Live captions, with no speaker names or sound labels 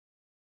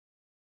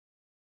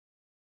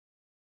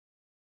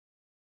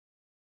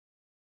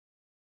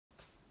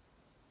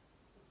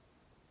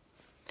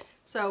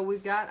So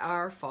we've got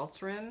our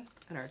false rim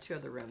and our two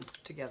other rims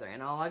together,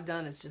 and all I've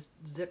done is just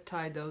zip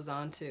tied those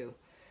on too.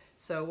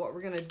 So what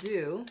we're gonna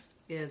do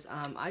is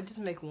I just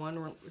make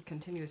one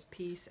continuous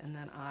piece, and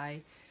then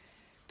I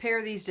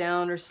pare these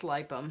down or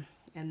slipe them,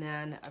 and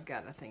then I've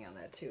got a thing on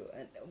that too.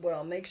 And what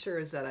I'll make sure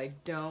is that I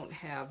don't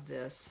have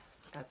this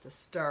at the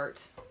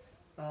start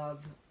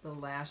of the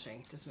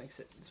lashing. Just makes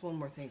it, it's one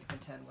more thing to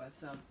contend with.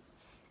 So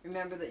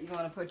remember that you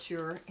want to put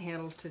your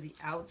handle to the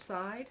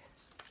outside.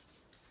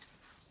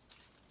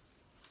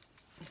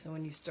 So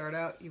when you start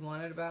out, you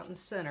want it about in the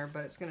center,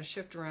 but it's going to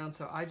shift around,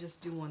 so I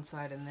just do one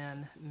side and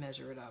then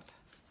measure it up.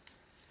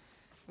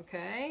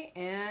 Okay,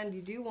 and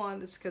you do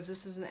want this, because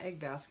this is an egg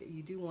basket,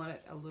 you do want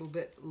it a little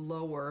bit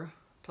lower,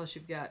 plus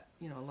you've got,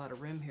 you know, a lot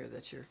of rim here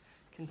that you're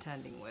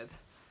contending with.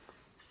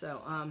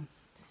 So,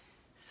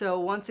 so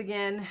once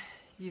again,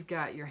 you've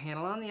got your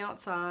handle on the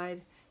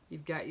outside,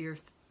 you've got your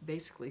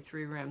basically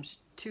 3 rims,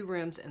 2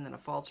 rims, and then a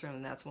false rim,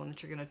 and that's one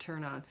that you're going to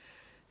turn on.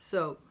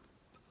 So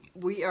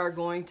we are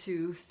going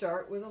to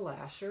start with a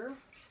lasher.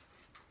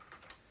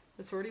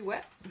 It's already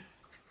wet.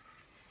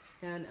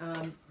 And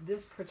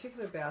this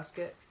particular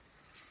basket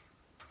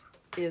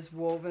is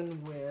woven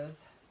with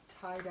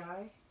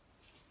tie-dye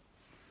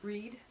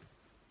reed,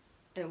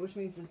 which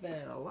means it's been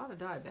in a lot of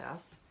dye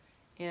baths.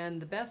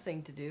 And the best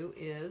thing to do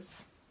is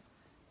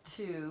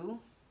to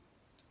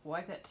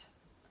wipe it.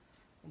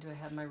 And do I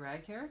have my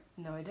rag here?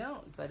 No, I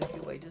don't. But if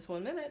you wait just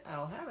 1 minute,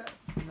 I'll have it.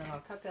 And then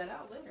I'll cut that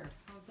out later.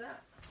 How's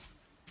that?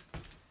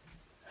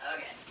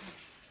 Okay.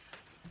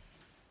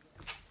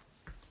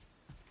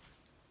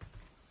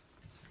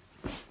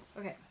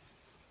 Okay.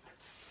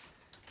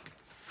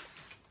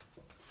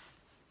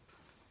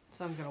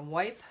 So I'm going to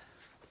wipe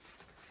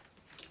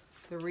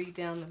the reed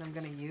down that I'm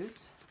going to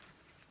use.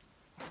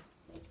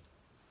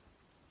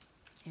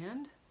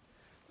 And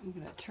I'm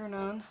going to turn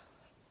on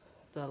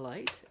the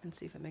light and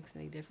see if it makes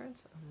any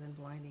difference other than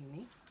blinding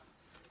me.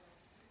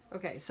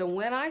 Okay, so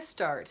when I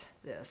start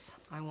this,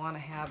 I want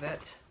to have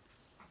it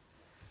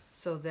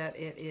so that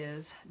it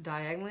is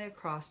diagonally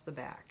across the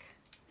back.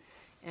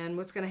 And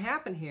what's going to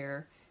happen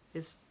here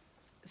is,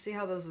 see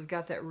how those have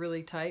got that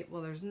really tight?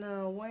 Well, there's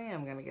no way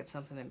I'm going to get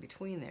something in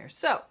between there.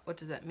 So what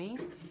does that mean?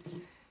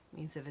 It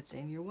means if it's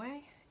in your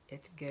way,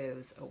 it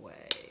goes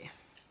away.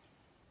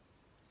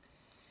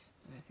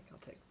 And I think I'll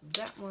take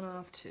that one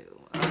off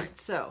too. All right,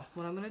 so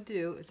what I'm going to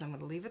do is I'm going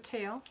to leave a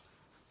tail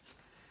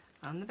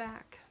on the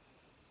back.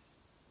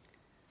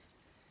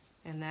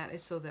 And that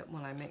is so that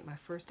when I make my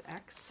first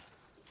X,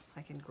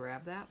 I can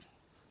grab that.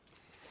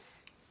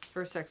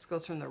 First X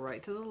goes from the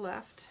right to the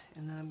left,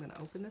 and then I'm going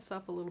to open this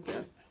up a little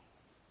bit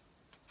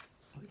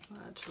with my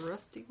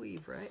trusty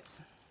weave, right?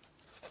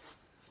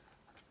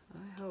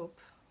 I hope.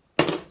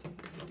 So I'm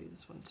going to do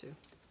this one too.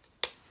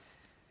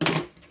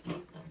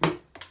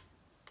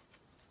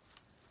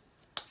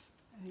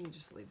 And you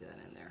just leave that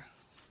in there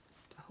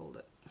to hold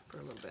it for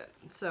a little bit.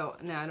 So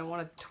now I don't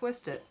want to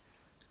twist it,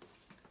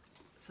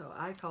 so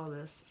I call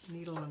this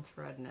needle and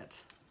thread knit.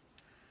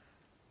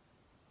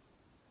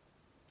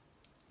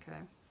 Okay,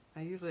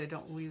 I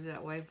don't weave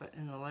that way, but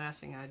in the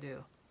lashing I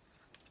do.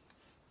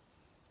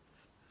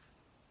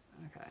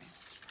 Okay,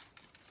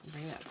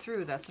 bring that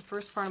through. That's the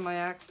first part of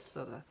my X.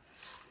 So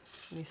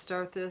when you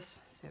start this,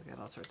 see, I've got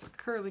all sorts of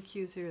curly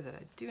cues here that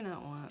I do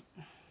not want.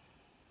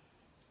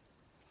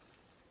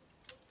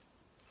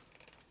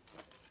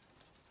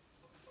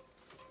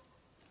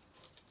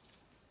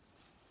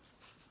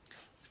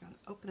 Just going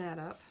to open that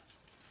up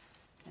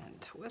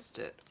and twist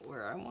it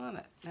where I want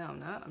it. No, I'm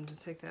not. I'm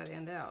just take that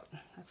end out.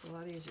 That's a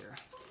lot easier.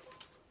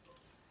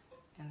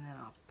 And then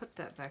I'll put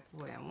that back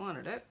the way I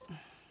wanted it.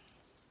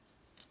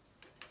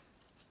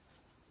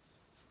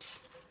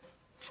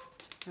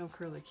 No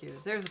curly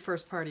cues. There's the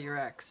first part of your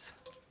X.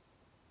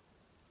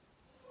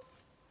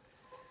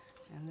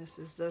 And this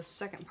is the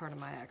second part of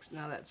my X.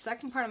 Now that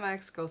second part of my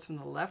X goes from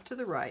the left to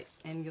the right,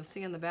 and you'll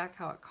see on the back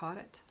how it caught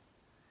it.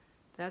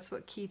 That's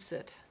what keeps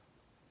it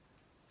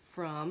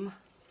from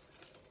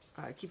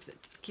keeps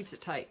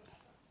it tight.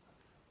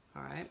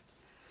 All right,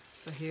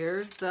 so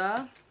here's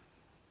the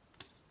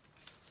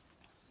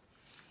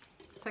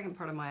second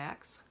part of my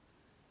X.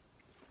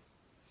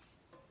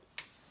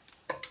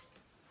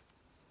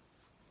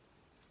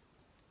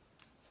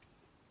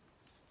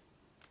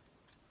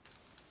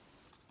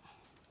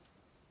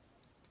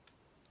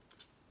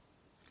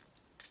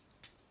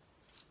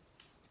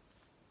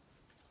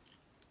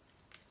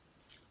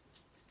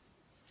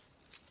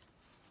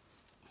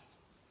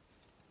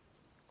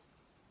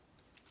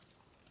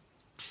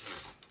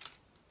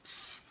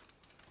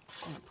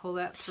 Pull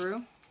that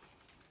through.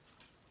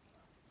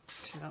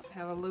 You don't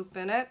have a loop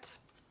in it.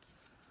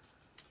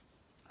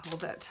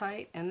 Hold that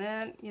tight, and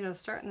then, you know,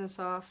 starting this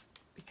off,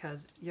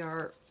 because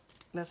you're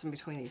messing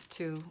between these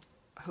two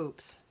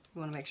hoops,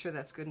 you want to make sure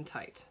that's good and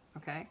tight.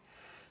 Okay,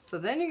 so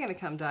then you're going to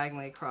come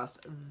diagonally across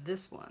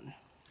this one,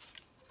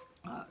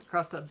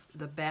 across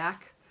the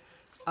back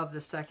of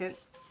the second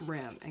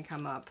rim, and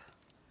come up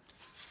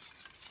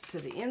to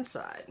the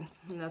inside,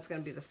 and that's going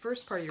to be the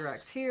first part of your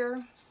X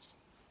here.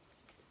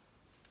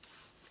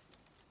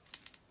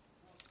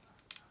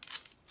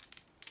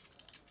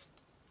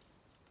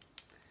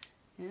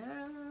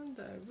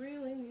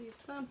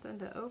 something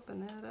to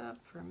open that up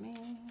for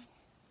me,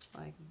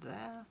 like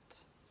that.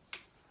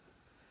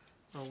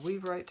 Or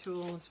weave right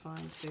tool is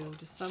fine too.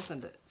 Just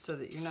something to, so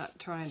that you're not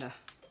trying to,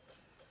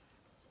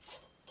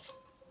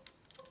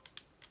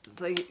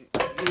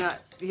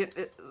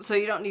 so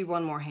you don't need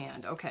one more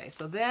hand. Okay,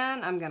 so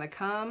then I'm gonna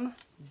come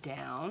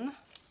down,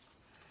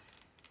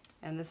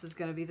 and this is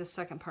gonna be the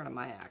second part of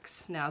my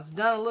X. Now it's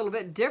done a little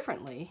bit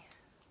differently,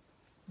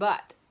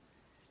 but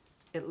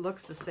it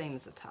looks the same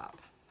as the top,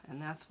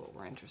 and that's what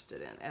we're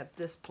interested in at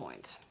this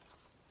point.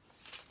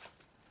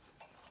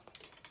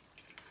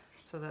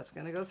 So that's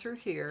gonna go through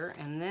here,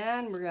 and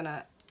then we're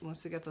gonna,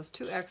 once we get those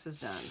two X's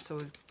done, so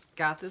we've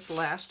got this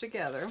lashed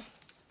together,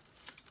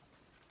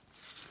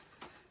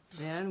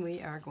 then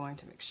we are going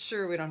to make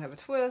sure we don't have a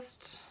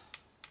twist.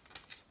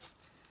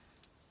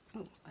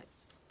 Oh, I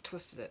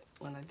twisted it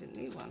when I didn't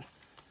need one.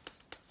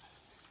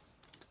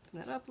 Open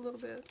that up a little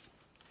bit.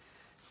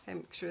 Okay,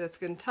 make sure that's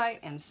good and tight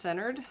and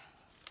centered.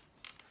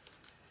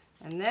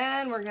 And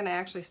then we're gonna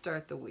actually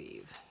start the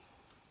weave.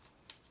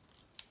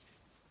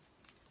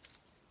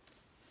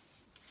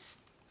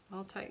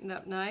 All tightened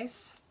up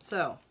nice.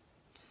 So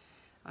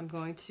I'm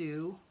going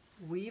to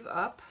weave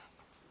up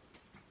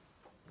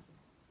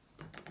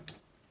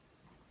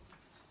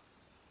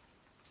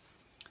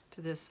to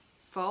this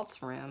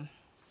false rim,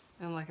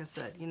 and like I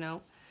said, you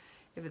know,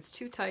 if it's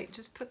too tight,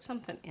 just put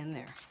something in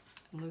there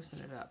and loosen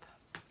it up.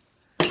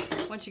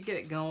 Once you get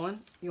it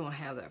going, you won't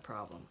have that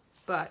problem.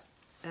 But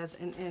as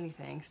in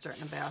anything,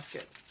 starting a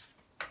basket,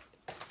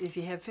 if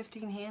you have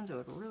 15 hands, it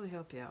would really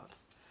help you out.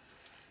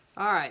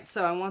 All right,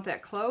 so I want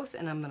that close,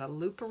 and I'm going to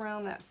loop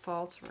around that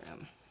false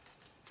rim.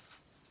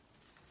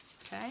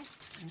 Okay,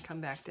 and come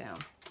back down.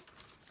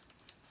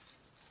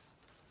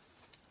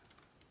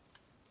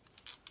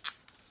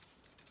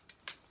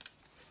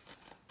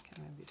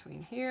 Come in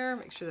between here,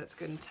 make sure that's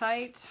good and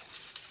tight.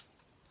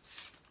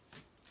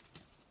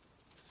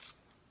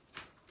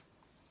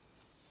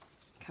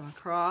 Come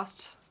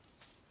across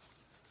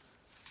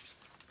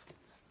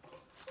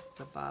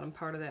the bottom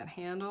part of that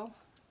handle,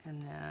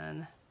 and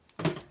then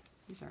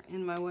these are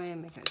in my way.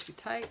 I'm making it too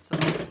tight, so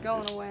they're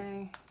going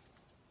away.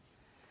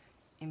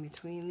 In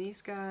between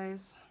these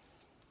guys,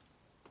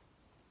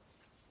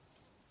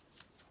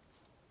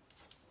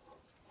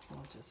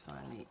 we'll just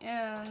find the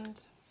end.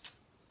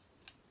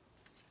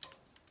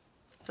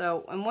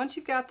 So, and once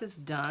you've got this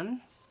done,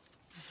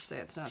 let's say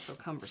it's not so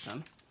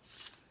cumbersome,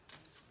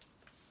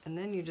 and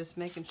then you're just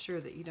making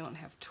sure that you don't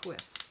have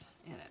twists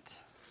in it.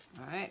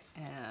 All right,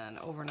 and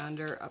over and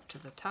under up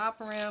to the top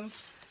rim,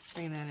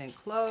 bring that in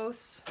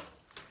close,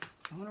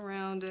 going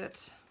around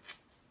it,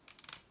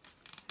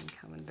 and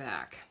coming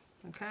back.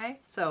 Okay,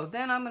 so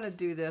then I'm going to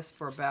do this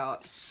for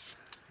about,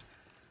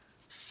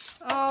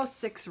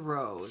 6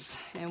 rows.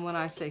 And when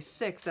I say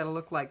 6, that'll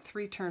look like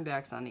 3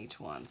 turnbacks on each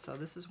one. So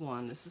this is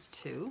 1, this is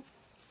 2.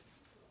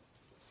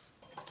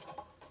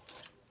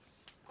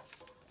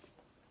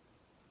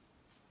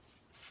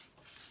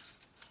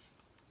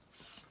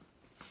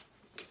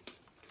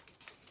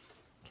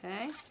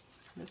 Okay,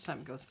 this time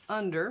it goes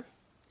under.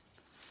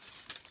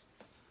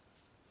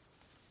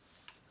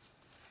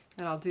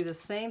 And I'll do the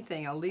same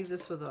thing. I'll leave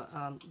this with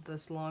a,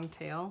 this long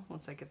tail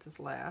once I get this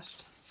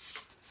lashed.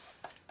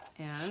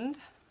 And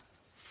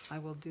I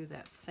will do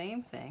that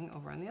same thing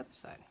over on the other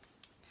side.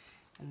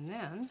 And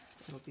then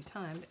it'll be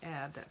time to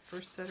add that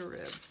first set of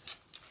ribs.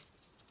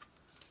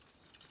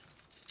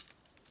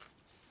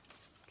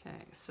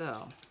 Okay,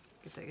 so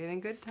get that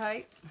in good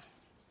tight.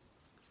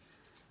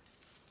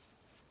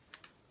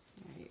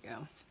 There you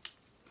go.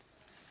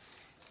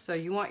 So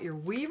you want your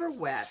weaver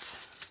wet,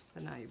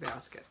 but not your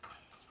basket.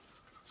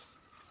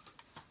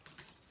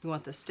 You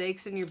want the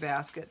stakes in your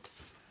basket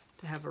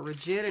to have a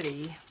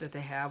rigidity that they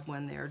have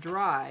when they're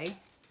dry,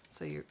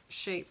 so your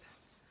shape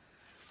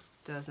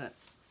doesn't,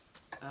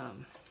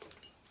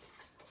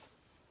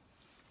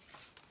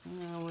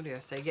 what do I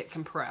say, get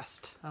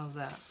compressed. How's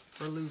that?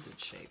 Or lose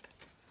its shape.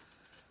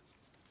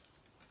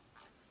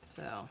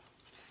 So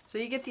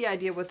you get the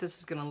idea of what this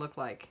is going to look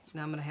like.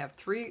 Now I'm going to have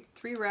three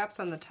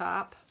wraps on the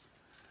top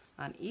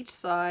on each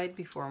side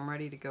before I'm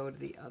ready to go to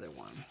the other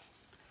one.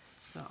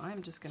 So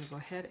I'm just going to go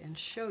ahead and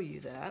show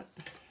you that.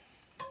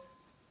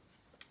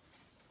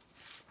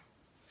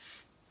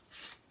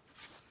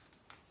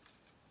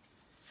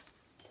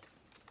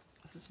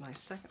 This is my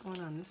second one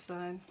on this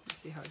side.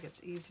 Let's see how it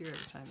gets easier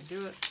every time you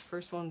do it.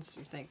 First ones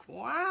you think,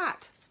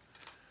 what?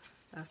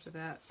 After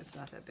that, it's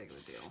not that big of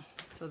a deal.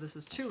 So this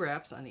is 2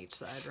 wraps on each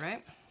side,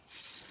 right?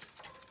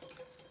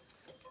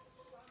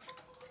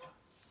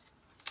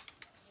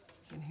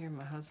 You can hear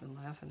my husband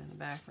laughing in the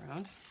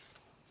background.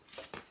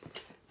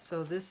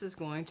 So this is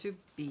going to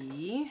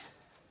be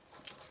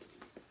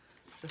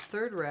the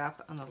 3rd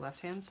wrap on the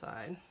left-hand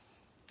side,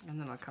 and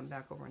then I'll come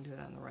back over and do it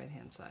on the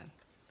right-hand side.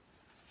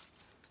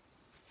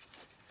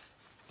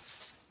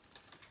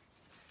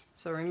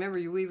 So remember,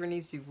 your weaver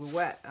needs to be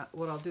wet.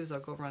 What I'll do is I'll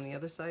go over on the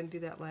other side and do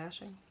that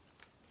lashing.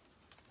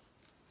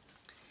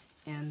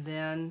 And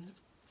then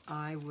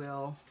I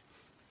will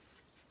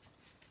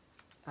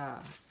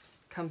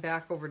come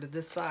back over to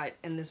this side,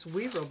 and this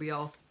weaver will be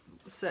all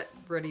set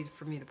ready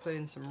for me to put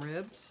in some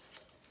ribs,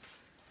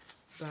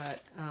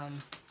 but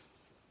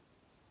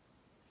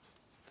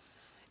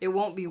it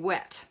won't be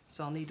wet,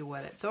 so I'll need to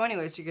wet it. So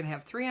anyways, you're going to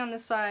have 3 on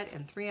this side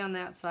and 3 on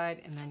that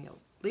side, and then you'll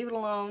leave it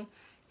alone,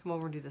 come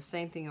over and do the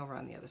same thing over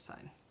on the other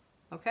side.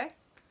 Okay?